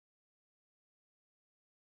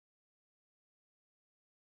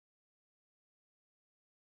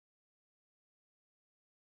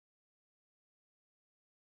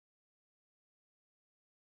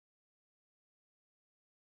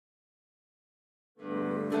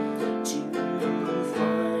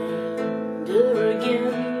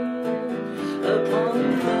again.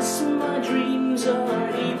 Upon this my dreams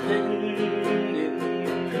are depending.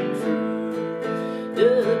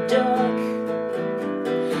 Through the dark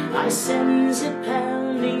I sense a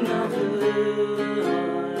pounding of the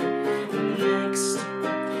heart next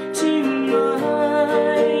to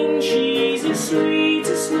mine. She's the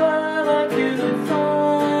sweetest love I could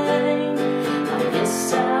find. I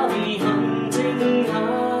guess I'll be hunting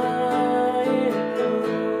high and low.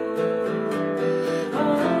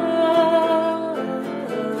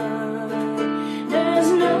 There's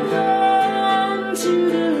no end to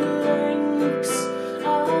the lengths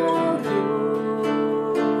I'll go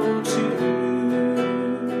to.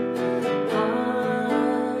 High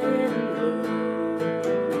and low.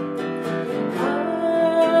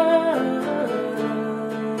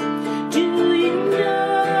 Do you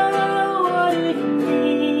know what it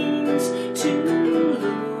means to love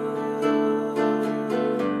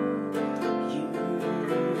you?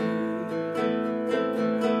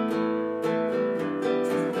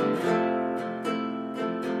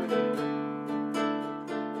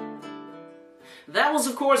 That was,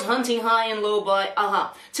 of course, Hunting High and Low by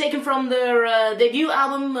a-ha, taken from their debut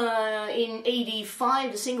album in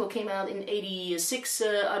 '85. The single came out in '86,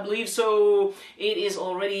 I believe, so it is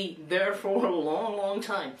already there for a long, long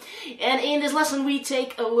time. And in this lesson we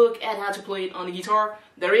take a look at how to play it on the guitar.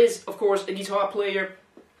 There is, of course, a guitar player,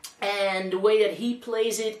 and the way that he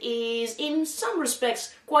plays it is, in some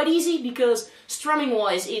respects, quite easy, because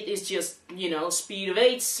strumming-wise it is just, you know, speed of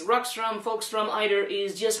 8s, rock strum, folk strum, either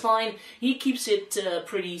is just fine. He keeps it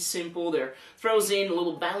pretty simple there. Throws in a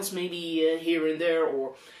little bounce maybe here and there,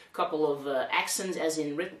 or a couple of accents, as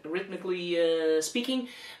in rhythmically speaking,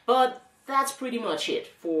 but that's pretty much it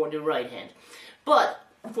for the right hand. But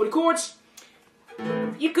for the chords,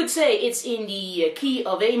 you could say it's in the key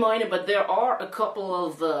of A minor, but there are a couple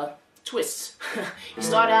of twists. You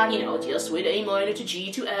start out, you know, just with A minor to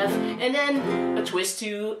G to F, and then a twist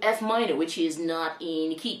to F minor, which is not in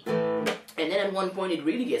the key. And then at one point it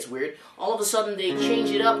really gets weird. All of a sudden they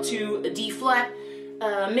change it up to a D flat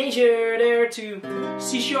major there, to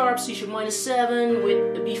C sharp minus 7,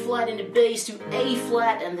 with a B flat in the bass to A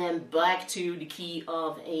flat, and then back to the key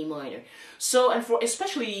of A minor. So, and for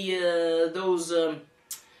especially those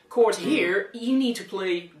chords here, you need to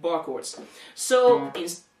play bar chords. So in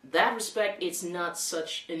that respect, it's not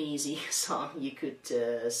such an easy song, you could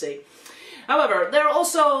say. However, there are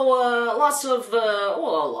also lots of,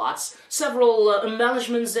 several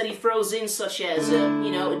embellishments that he throws in, such as, you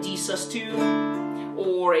know, a D sus2,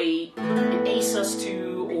 or an A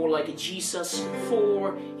sus2, or like a G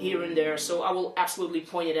sus4 here and there. So I will absolutely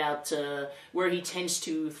point it out where he tends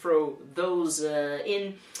to throw those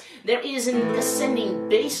in. There is an ascending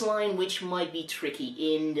bass line which might be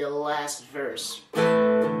tricky in the last verse.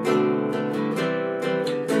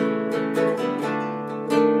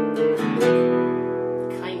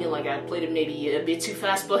 I played it maybe a bit too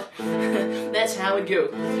fast, but that's how it goes.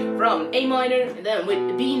 From A minor, and then with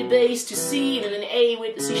a B in the bass to C, and then an A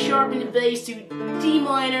with a C sharp in the bass to D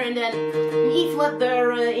minor, and then an E flat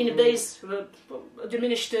there in the bass, a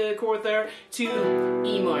diminished chord there, to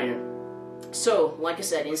E minor. So, like I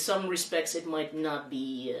said, in some respects it might not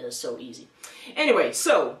be so easy. Anyway,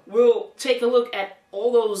 so we'll take a look at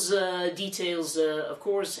all those details, of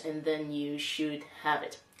course, and then you should have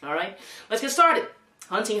it. Alright, let's get started.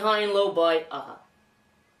 Hunting High and Low by a-ha.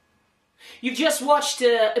 You've just watched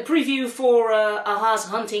a preview for a-ha's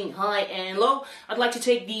Hunting High and Low. I'd like to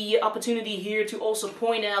take the opportunity here to also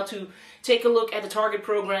point out to take a look at the target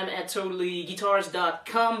program at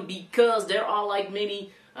TotallyGuitars.com, because there are like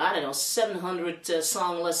maybe, I don't know, 700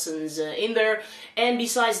 song lessons in there. And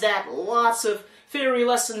besides that, lots of theory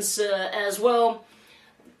lessons as well.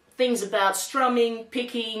 Things about strumming,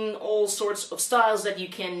 picking, all sorts of styles that you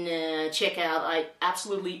can check out. I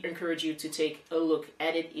absolutely encourage you to take a look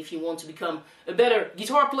at it if you want to become a better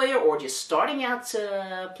guitar player, or just starting out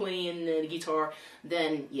playing the guitar.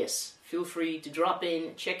 Then yes, feel free to drop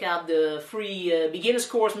in, check out the free beginner's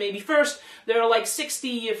course maybe first. There are like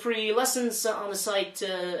 60 free lessons on the site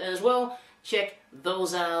as well. Check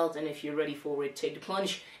those out, and if you're ready for it, take the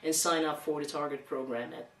plunge and sign up for the target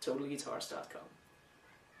program at TotallyGuitars.com.